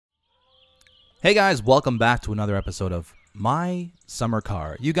Hey guys, welcome back to another episode of My Summer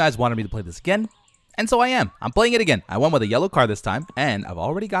Car. You guys wanted me to play this again, and so I am. I'm playing it again. I went with a yellow car this time, and I've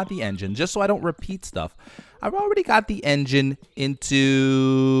already got the engine, just so I don't repeat stuff. I've already got the engine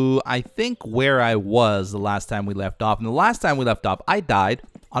into, I think, where I was the last time we left off. And the last time we left off, I died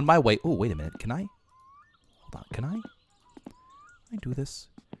on my way. Oh, wait a minute. Can I? Hold on. Can I do this?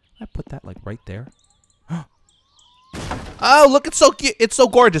 Can I put that, like, right there? Oh, look, it's so cute. It's so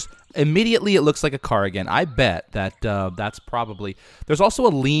gorgeous. Immediately, it looks like a car again. I bet that that's probably... There's also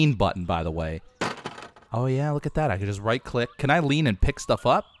a lean button, by the way. Oh, yeah, look at that. I can just right-click. Can I lean and pick stuff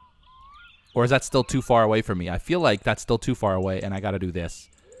up? Or is that still too far away from me? I feel like that's still too far away, and I got to do this.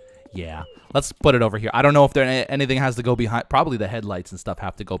 Yeah. Let's put it over here. I don't know if anything has to go behind. Probably the headlights and stuff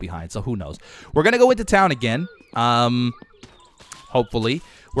have to go behind, so who knows. We're going to go into town again. Hopefully.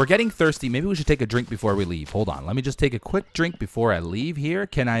 We're getting thirsty. Maybe we should take a drink before we leave. Hold on. Let me just take a quick drink before I leave here.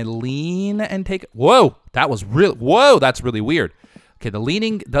 Can I lean and take... Whoa! That was real... Whoa! That's really weird. Okay, the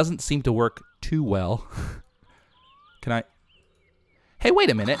leaning doesn't seem to work too well. Can I... Hey, wait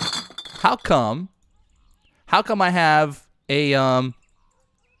a minute. How come I have a... I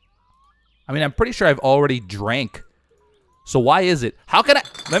mean, I'm pretty sure I've already drank. So why is it... How can I...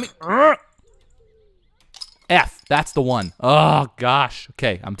 Let me... F, that's the one. Oh, gosh.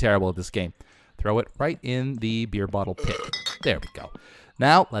 Okay, I'm terrible at this game. Throw it right in the beer bottle pit. There we go.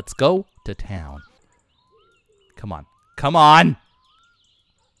 Now, let's go to town. Come on. Come on.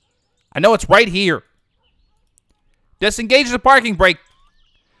 I know it's right here. Disengage the parking brake.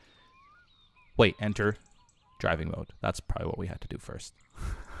 Wait, enter driving mode. That's probably what we had to do first.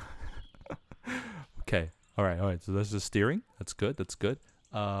 Okay. All right. So this is steering. That's good. That's good.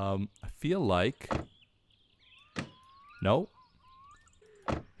 I feel like... No.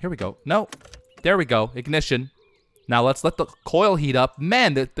 Here we go. No. There we go. Ignition. Now let's let the coil heat up.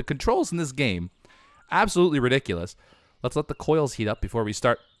 Man, the controls in this game, absolutely ridiculous. Let's let the coils heat up before we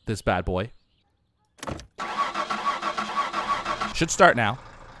start this bad boy. Should start now.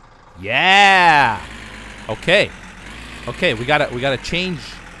 Yeah. Okay. Okay, we gotta change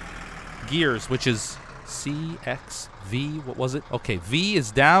gears, which is C, X, V. What was it? Okay, V is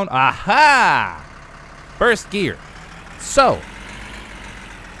down. Aha! First gear. So,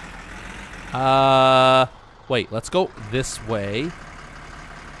 wait, let's go this way.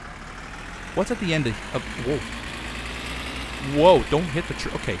 What's at the end of, whoa. Whoa, don't hit the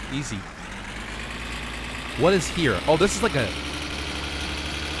tree. Okay, easy. What is here? Oh, this is like a,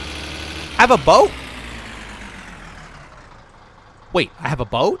 I have a boat? Wait, I have a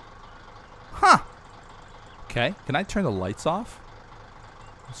boat? Huh. Okay, can I turn the lights off?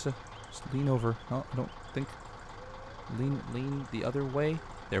 Just lean over. No, I don't think. Lean the other way.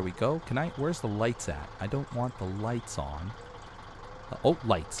 There we go. Can I? Where's the lights at? I don't want the lights on. Oh,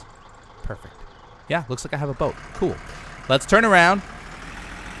 lights. Perfect. Yeah, looks like I have a boat. Cool. Let's turn around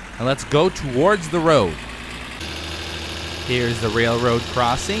and let's go towards the road. Here's the railroad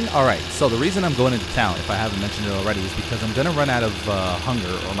crossing. All right. So the reason I'm going into town, if I haven't mentioned it already, is because I'm going to run out of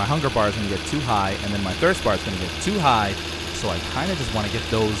hunger, or my hunger bar is going to get too high, and then my thirst bar is going to get too high. So I kind of just want to get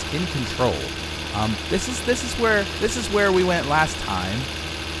those in control. This is where we went last time,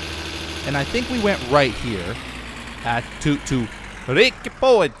 and I think we went right here at to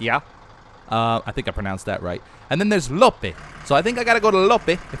Riquipoetia. I think I pronounced that right. And then there's Lope. So I think I gotta go to Lope.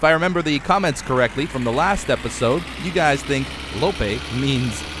 If I remember the comments correctly from the last episode, you guys think Lope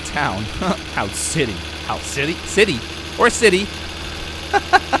means town. How city? How city? City or city?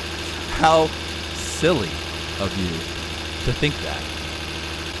 How silly of you to think that.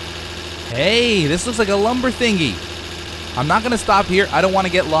 Hey, this looks like a lumber thingy. I'm not going to stop here. I don't want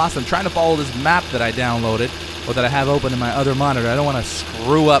to get lost. I'm trying to follow this map that I downloaded, or that I have open in my other monitor. I don't want to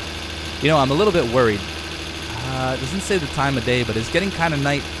screw up. You know, I'm a little bit worried. It doesn't say the time of day, but it's getting kind of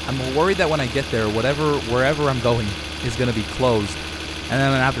night. I'm worried that when I get there, wherever I'm going is going to be closed. And then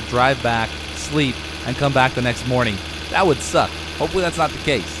I'm going to have to drive back, sleep, and come back the next morning. That would suck. Hopefully that's not the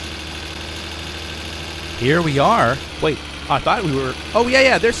case. Here we are. Wait. I thought we were... Oh,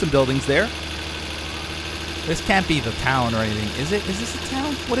 yeah, there's some buildings there. This can't be the town or anything. Is it? Is this a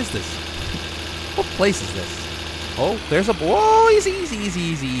town? What is this? What place is this? Oh, there's a... Whoa,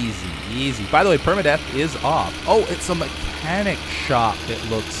 easy. By the way, permadeath is off. Oh, it's a mechanic shop, it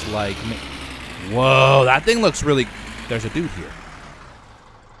looks like. Whoa, that thing looks really... There's a dude here.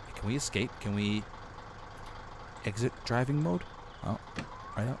 Can we escape? Can we exit driving mode? Oh,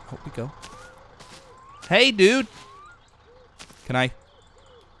 right out. Hope we go. Hey, dude. Can I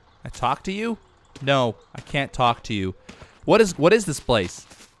talk to you? No, I can't talk to you. What is this place?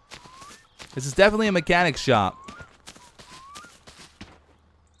 This is definitely a mechanic shop.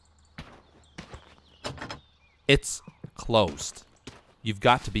 It's closed. You've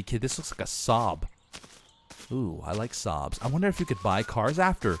got to be kidding. This looks like a Saab. Ooh, I like Saabs. I wonder if you could buy cars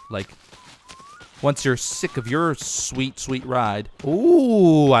after. Like, once you're sick of your sweet, sweet ride.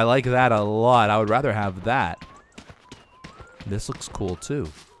 Ooh, I like that a lot. I would rather have that. This looks cool,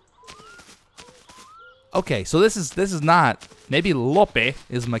 too. Okay, so this is not... Maybe Lope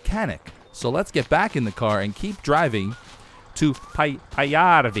is mechanic. So let's get back in the car and keep driving to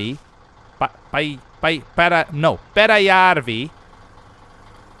Payarvi. Perayarvi.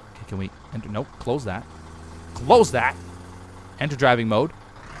 Okay, can we enter? Nope, close that. Close that. Enter driving mode.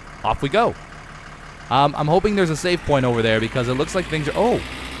 Off we go. I'm hoping there's a save point over there because it looks like things are... Oh,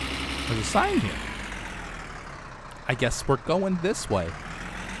 there's a sign here. I guess we're going this way.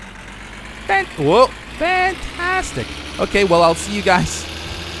 Whoa, fantastic. Okay, well, I'll see you guys.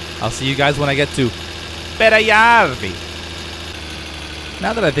 I'll see you guys when I get to Perayarvi.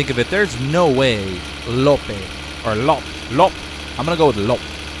 Now that I think of it, there's no way Lope or Lop. I'm going to go with Lop.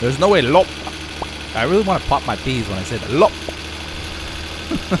 There's no way Lop. I really want to pop my P's when I say that. Lop.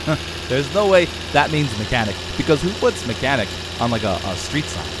 There's no way that means mechanic. Because who puts mechanic on like a street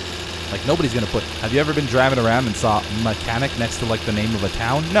sign? Like nobody's going to put... Have you ever been driving around and saw mechanic next to like the name of a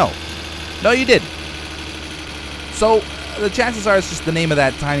town? No. No, you didn't. So the chances are it's just the name of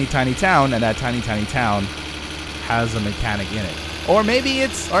that tiny, tiny town, and that tiny, tiny town has a mechanic in it. Or maybe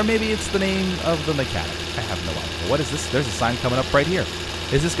it's the name of the mechanic. I have no idea. What is this? There's a sign coming up right here.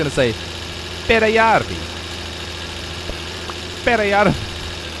 Is this going to say Perayarvi? Perayarvi.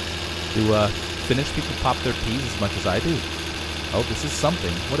 Do Finnish people pop their P's as much as I do? Oh, this is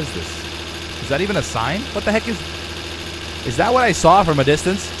something. What is this? Is that even a sign? What the heck is... Is that what I saw from a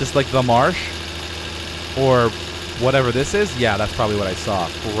distance? Just like the marsh? Or whatever this is? Yeah, that's probably what I saw.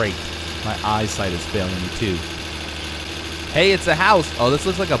 Great. My eyesight is failing me too. Hey, it's a house. Oh, this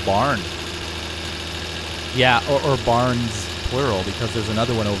looks like a barn. Yeah, or barns plural because there's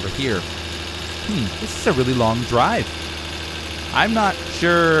another one over here. This is a really long drive. I'm not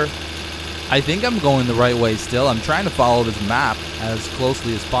sure... I think I'm going the right way still. I'm trying to follow this map as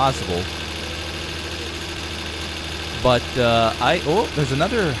closely as possible. But, oh, there's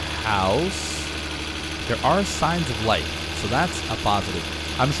another house. There are signs of light, so that's a positive.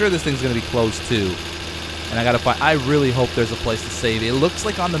 I'm sure this thing's going to be closed, too. And I got to find... I really hope there's a place to save. It looks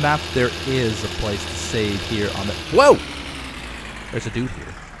like on the map there is a place to save here on the... Whoa! There's a dude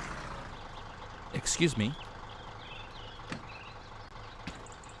here. Excuse me.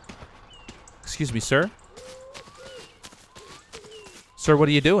 Excuse me, sir. Sir, what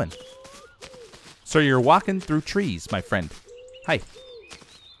are you doing? Sir, you're walking through trees, my friend. Hi.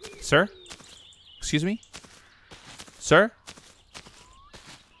 Sir? Excuse me? Sir?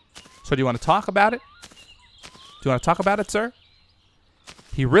 So do you want to talk about it? Do you want to talk about it, sir?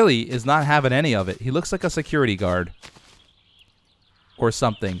 He really is not having any of it. He looks like a security guard. Or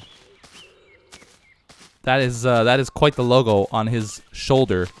something. That is quite the logo on his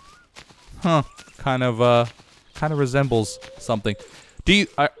shoulder. Huh. Kind of resembles something. Do you,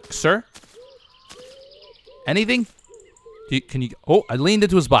 sir? Anything? Can you, oh, I leaned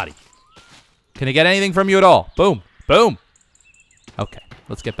into his body. Can I get anything from you at all? Boom. Boom. Okay,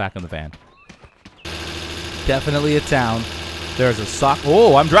 let's get back in the van. Definitely a town. There's a sock.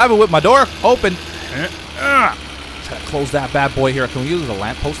 Oh, I'm driving with my door open. Try to close that bad boy here. Can we use a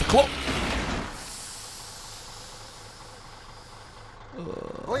lamppost to close?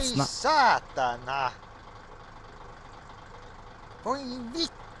 Oi saatana! Oi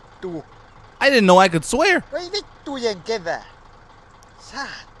vittu! I didn't know I could swear. Oi vittujen kevää!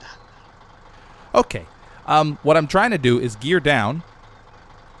 Saatana! Okay. What I'm trying to do is gear down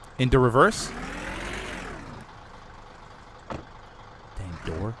into reverse. Dang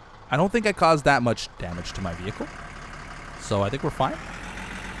door. I don't think I caused that much damage to my vehicle. So I think we're fine.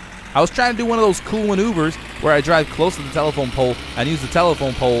 I was trying to do one of those cool maneuvers where I drive close to the telephone pole and use the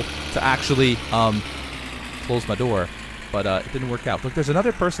telephone pole to actually close my door. But it didn't work out. Look, there's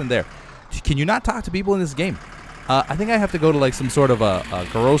another person there. Can you not talk to people in this game? I think I have to go to like some sort of a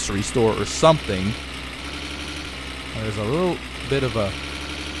grocery store or something. There's a little bit of a...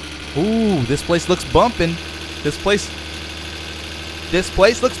 Ooh, this place looks bumping. This place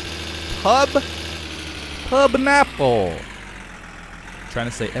looks pub-napple. Trying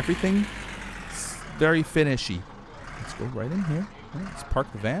to say everything very finishy. Let's go right in here. Let's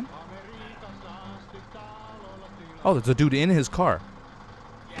park the van. Oh, there's a dude in his car.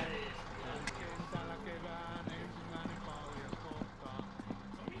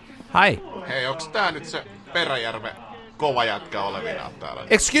 Hi. Hei, onks tää nyt se Peräjärven kova jätkä olevinaan täällä?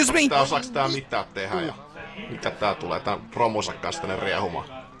 Excuse me? Osaaks tää mitään tehdä ja... Mikä tää tulee? Tää romusa kanssa tänne riehumaan.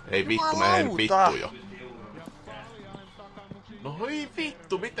 Ei vittu, me ei vittu jo. No hyi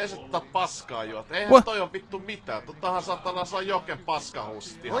vittu, miten se paskaa juot? Eihän What? toi on vittu mitään. Tottahan saatana saa joken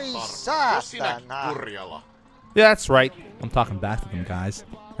paskahuussit ihan Oi tarpeeksi. Jos sinäkin saatana. kurjala. Yeah, that's right. I'm talking back to them, guys.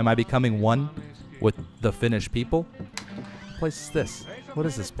 Am I becoming one with the Finnish people? What place is this? What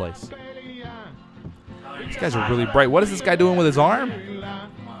is this place? These guys are really bright. What is this guy doing with his arm?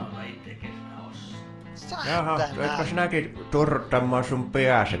 Jaha, etkö Saatana. sinäkin turruttamaan sun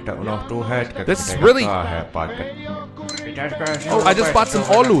pääs, että unohtuu hetket, This is kun really- kaahea paikka. Pitäisikö Oh, I just bought some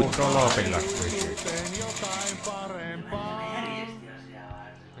olut.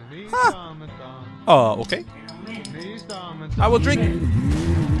 Okay. I will drink.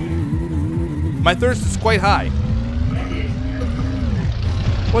 My thirst is quite high.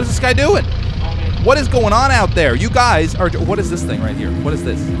 What is this guy doing? What is going on out there? You guys are. What is this thing right here? What is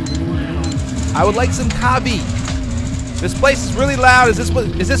this? I would like some kavi. This place is really loud. Is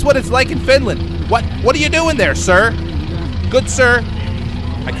this what it's like in Finland? What are you doing there, sir? Good sir.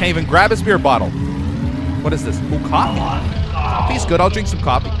 I can't even grab his beer bottle. What is this? Oh, coffee. Coffee's good. I'll drink some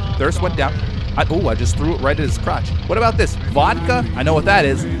coffee. Thirst went down. I just threw it right at his crotch. What about this? Vodka? I know what that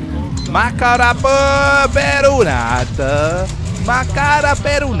is. Makara perunata. Makara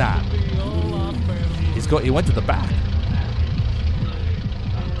peruna. He went to the back.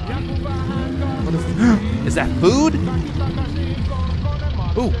 What is that food?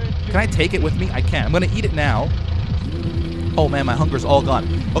 Ooh, can I take it with me? I can. I'm gonna eat it now. Oh man, my hunger's all gone.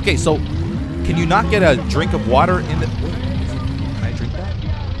 Okay, so can you not get a drink of water in the? Can I drink that?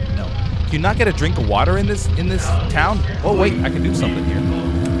 No. Can you not get a drink of water in this town? Oh wait, I can do something here.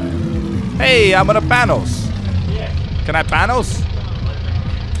 Hey, I'm gonna panos. Can I panos?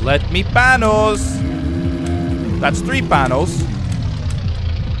 Let me panos. That's 3 panos.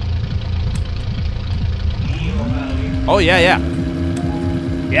 Oh yeah, yeah.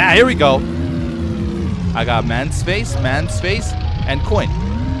 Yeah, here we go. I got man's face, and coin.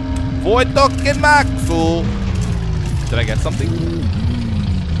 Voitokin Maxu. Did I get something?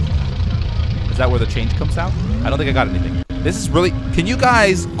 Is that where the change comes out? I don't think I got anything. This is really... Can you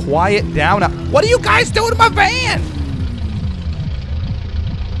guys quiet down? What are you guys doing to my van?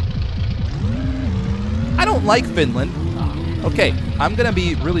 I don't like Finland. Okay, I'm gonna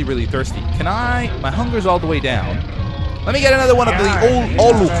be really, really thirsty. Can I... My hunger's all the way down. Let me get another one of the old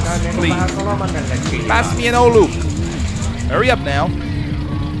oluks, please. Pass me an oluk. Hurry up now.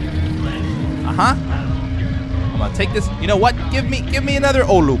 Uh-huh. I'm gonna take this. You know what? Give me another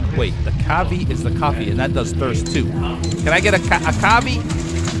oluk. Wait, the kavi is the coffee, and that does thirst too. Can I get a kavi?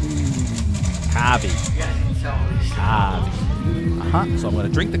 Kavi. Uh-huh. So I'm gonna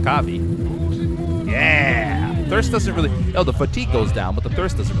drink the kavi. Yeah. Thirst doesn't really... Oh, the fatigue goes down, but the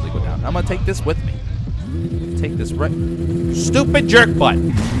thirst doesn't really go down. I'm gonna take this with me. Take this right... Stupid jerk butt!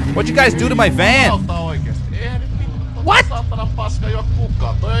 What'd you guys do to my van? What?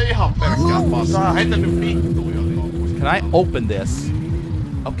 Can I open this?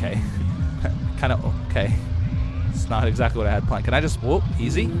 Okay. Kind of... Okay. It's not exactly what I had planned. Can I just... Whoop.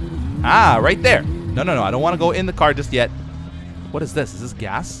 Easy. Ah, right there. No. I don't want to go in the car just yet. What is this? Is this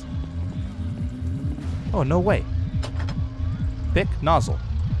gas? Oh, no way. Pick nozzle.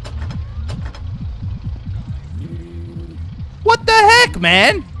 What the heck,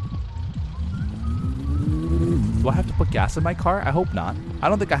 man? Do I have to put gas in my car? I hope not. I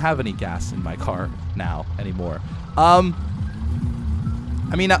don't think I have any gas in my car now anymore. I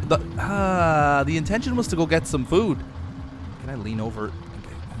mean, the intention was to go get some food. Can I lean over?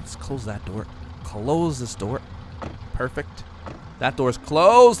 Okay, let's close that door. Close this door. Perfect. That door's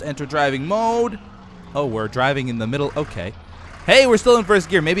closed. Enter driving mode. Oh, we're driving in the middle. Okay. Hey, we're still in first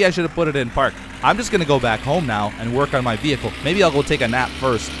gear. Maybe I should have put it in park. I'm just going to go back home now and work on my vehicle. Maybe I'll go take a nap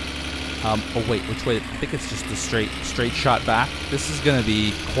first. Oh, wait. Which way? I think it's just a straight shot back. This is going to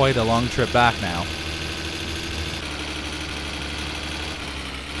be quite a long trip back now.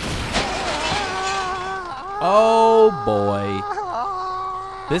 Oh, boy.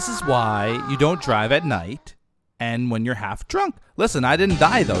 This is why you don't drive at night and when you're half drunk. Listen, I didn't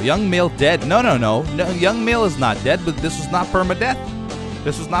die, though. Young male dead. No. Young male is not dead, but this was not permadeath.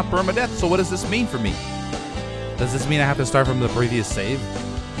 This was not permadeath, so what does this mean for me? Does this mean I have to start from the previous save?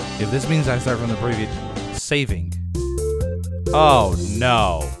 If this means I start from the previous saving. Oh,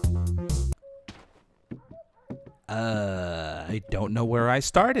 no. I don't know where I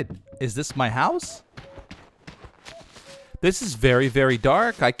started. Is this my house? This is very, very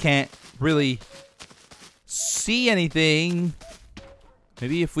dark. I can't really see anything.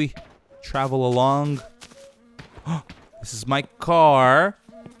 Maybe if we travel along. This is my car.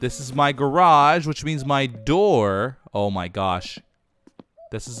 This is my garage, which means my door. Oh my gosh.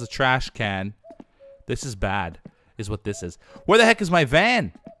 This is a trash can. This is bad. is what this is. Where the heck is my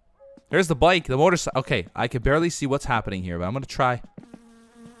van? There's the bike, the motorcycle. Okay, I can barely see what's happening here, but I'm gonna try.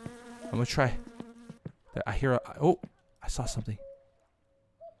 I hear a, oh, I saw something.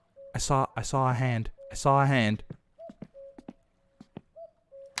 I saw a hand. I saw a hand.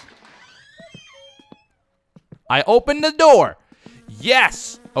 I opened the door.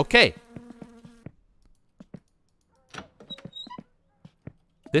 Yes. Okay.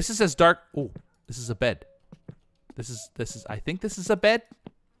 This is as dark. Oh, this is a bed. This is. I think this is a bed.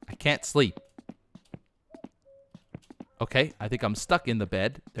 I can't sleep. Okay, I think I'm stuck in the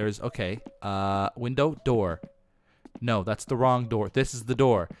bed. There's okay. Window, door. No, that's the wrong door. This is the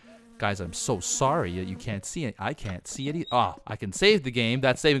door. Guys, I'm so sorry you can't see it. I can't see it. Oh, I can save the game.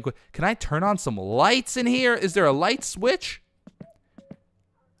 That's saving quick. Can I turn on some lights in here? Is there a light switch?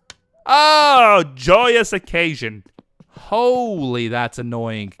 Oh, joyous occasion. Holy, that's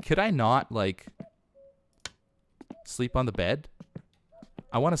annoying. Could I not, like, sleep on the bed?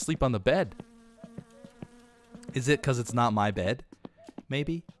 I want to sleep on the bed. Is it because it's not my bed?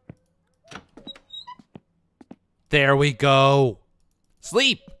 Maybe? There we go.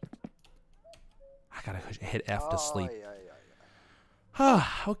 Sleep. I gotta hit F to sleep.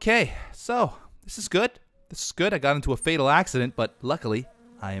 Okay, so this is good. This is good. I got into a fatal accident, but luckily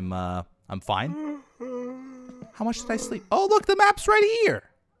I'm fine. How much did I sleep? Oh, look, the map's right here.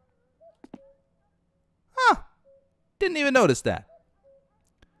 Huh. Didn't even notice that.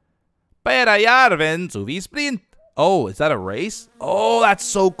 Oh, is that a race? Oh, that's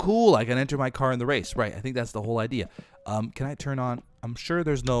so cool. I can enter my car in the race. Right, I think that's the whole idea. Can I turn on? I'm sure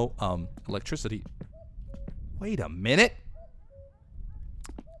there's no electricity. Wait a minute.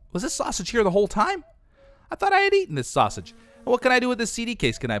 Was this sausage here the whole time? I thought I had eaten this sausage. What can I do with this CD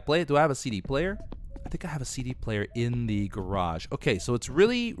case? Can I play it? Do I have a CD player? I think I have a CD player in the garage. Okay, so it's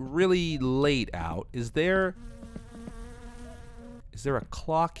really, really late out. Is there a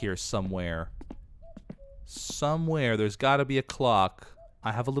clock here somewhere? Somewhere there's got to be a clock.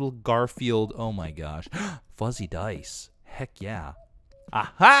 I have a little Garfield. Oh my gosh. Fuzzy dice. Heck yeah.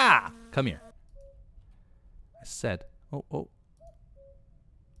 Aha! Come here. I said. Oh, oh.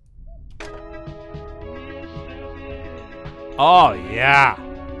 Oh, yeah.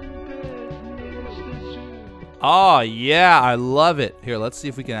 Oh, yeah. I love it. Here, let's see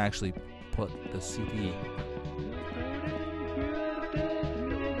if we can actually put the CD.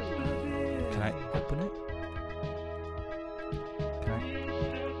 Can I open it? Can I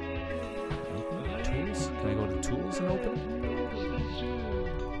open it? Tools? Can I go to tools and open it?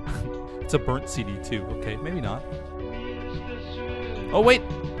 It's a burnt CD too. Okay, maybe not. Oh, wait.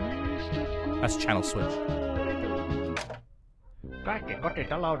 That's channel switch.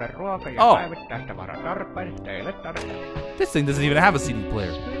 Oh. This thing doesn't even have a CD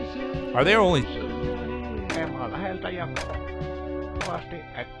player. Are there only...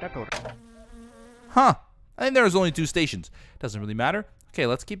 Huh. I think there's only 2 stations. Doesn't really matter. Okay,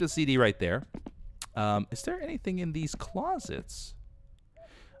 let's keep the CD right there. Is there anything in these closets?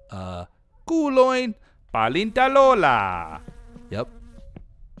 Kuloin palintalola. Yep.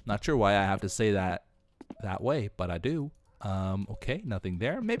 Not sure why I have to say that way, but I do. Okay, nothing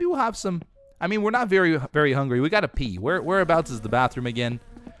there. Maybe we'll have some... I mean, we're not very hungry. We gotta pee. Whereabouts is the bathroom again?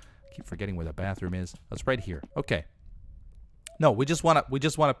 I keep forgetting where the bathroom is. That's right here. Okay. No, we just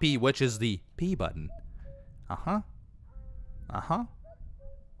wanna pee, which is the P button. Uh-huh. Uh-huh.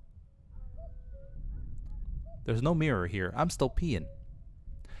 There's no mirror here. I'm still peeing.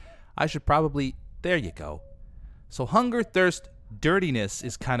 I should probably... There you go. So hunger, thirst, dirtiness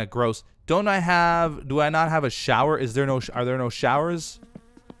is kind of gross. Do I not have a shower? Are there no showers?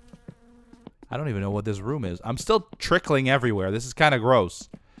 I don't even know what this room is. I'm still trickling everywhere. This is kind of gross.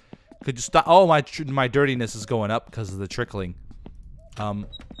 Could you stop? Oh, my dirtiness is going up because of the trickling.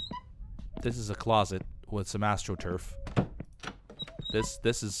 This is a closet with some AstroTurf.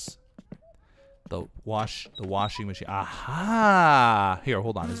 This is the washing machine. Aha! Here,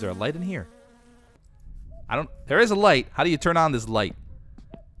 hold on. Is there a light in here? There is a light. How do you turn on this light?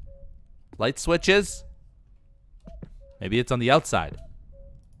 Light switches? Maybe it's on the outside.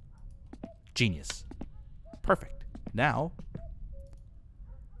 Genius. Perfect. Now,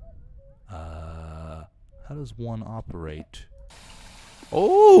 how does one operate?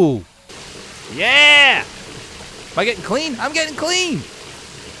 Oh! Yeah! Am I getting clean? I'm getting clean!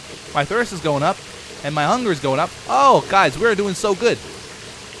 My thirst is going up, and my hunger is going up. Oh, guys, we are doing so good.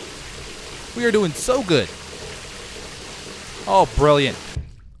 We are doing so good. Oh, brilliant.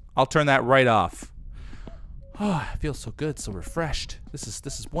 I'll turn that right off. Oh, I feel so good, so refreshed. This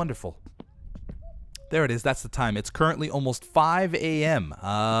is wonderful. There it is. That's the time. It's currently almost 5 a.m.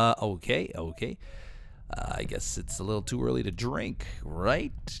 Okay. I guess it's a little too early to drink,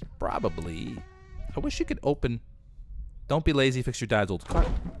 right? Probably. I wish you could open... Don't be lazy, fix your dad's old car.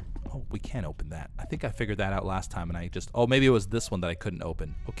 Oh, we can't open that. I think I figured that out last time and I just... Oh, maybe it was this one that I couldn't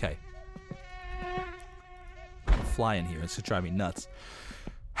open. Okay. I'll fly in here. It's going to drive me nuts.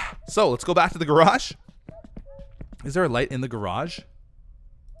 So, let's go back to the garage. Is there a light in the garage?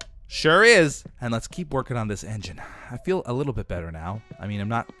 Sure is. And let's keep working on this engine. I feel a little bit better now. I mean, I'm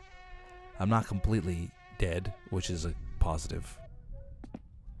not completely dead, which is a positive.